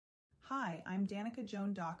Hi, I'm Danica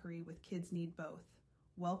Joan Dockery with Kids Need Both.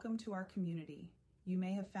 Welcome to our community. You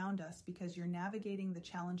may have found us because you're navigating the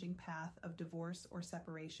challenging path of divorce or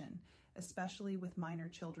separation, especially with minor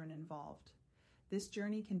children involved. This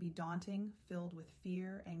journey can be daunting, filled with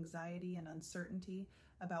fear, anxiety, and uncertainty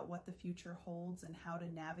about what the future holds and how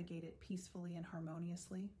to navigate it peacefully and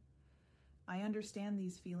harmoniously. I understand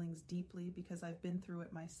these feelings deeply because I've been through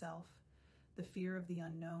it myself. The fear of the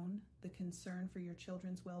unknown, the concern for your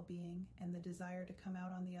children's well-being, and the desire to come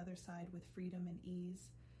out on the other side with freedom and ease.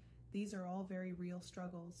 These are all very real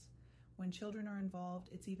struggles. When children are involved,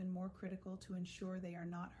 it's even more critical to ensure they are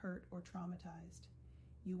not hurt or traumatized.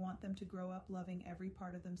 You want them to grow up loving every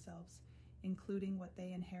part of themselves, including what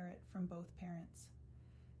they inherit from both parents.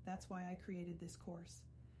 That's why I created this course.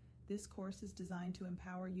 This course is designed to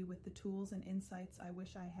empower you with the tools and insights I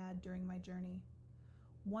wish I had during my journey.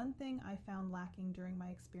 One thing I found lacking during my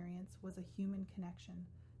experience was a human connection,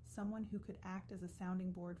 someone who could act as a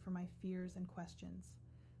sounding board for my fears and questions.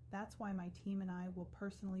 That's why my team and I will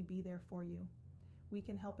personally be there for you. We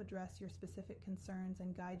can help address your specific concerns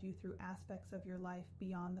and guide you through aspects of your life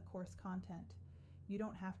beyond the course content. You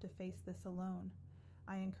don't have to face this alone.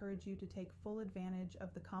 I encourage you to take full advantage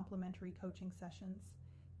of the complimentary coaching sessions.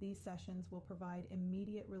 These sessions will provide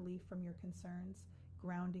immediate relief from your concerns,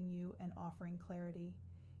 grounding you and offering clarity.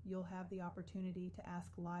 You'll have the opportunity to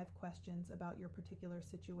ask live questions about your particular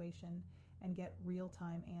situation and get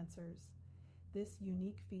real-time answers. This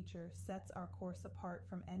unique feature sets our course apart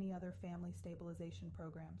from any other family stabilization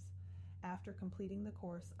programs. After completing the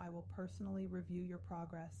course, I will personally review your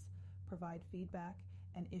progress, provide feedback,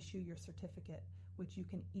 and issue your certificate, which you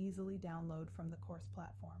can easily download from the course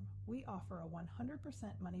platform. We offer a 100%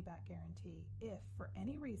 money-back guarantee if, for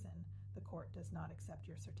any reason, the court does not accept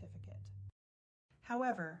your certificate.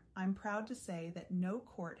 However, I'm proud to say that no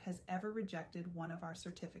court has ever rejected one of our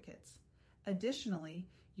certificates. Additionally,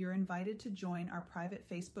 you're invited to join our private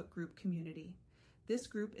Facebook group community. This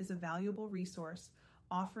group is a valuable resource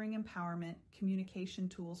offering empowerment, communication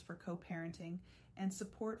tools for co-parenting, and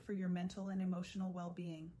support for your mental and emotional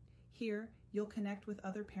well-being. Here, you'll connect with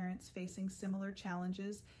other parents facing similar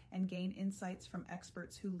challenges and gain insights from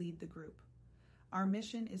experts who lead the group. Our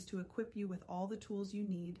mission is to equip you with all the tools you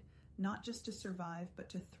need, not just to survive, but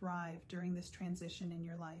to thrive during this transition in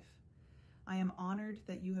your life. I am honored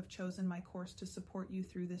that you have chosen my course to support you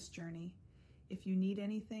through this journey. If you need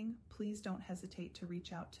anything, please don't hesitate to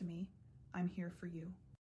reach out to me. I'm here for you.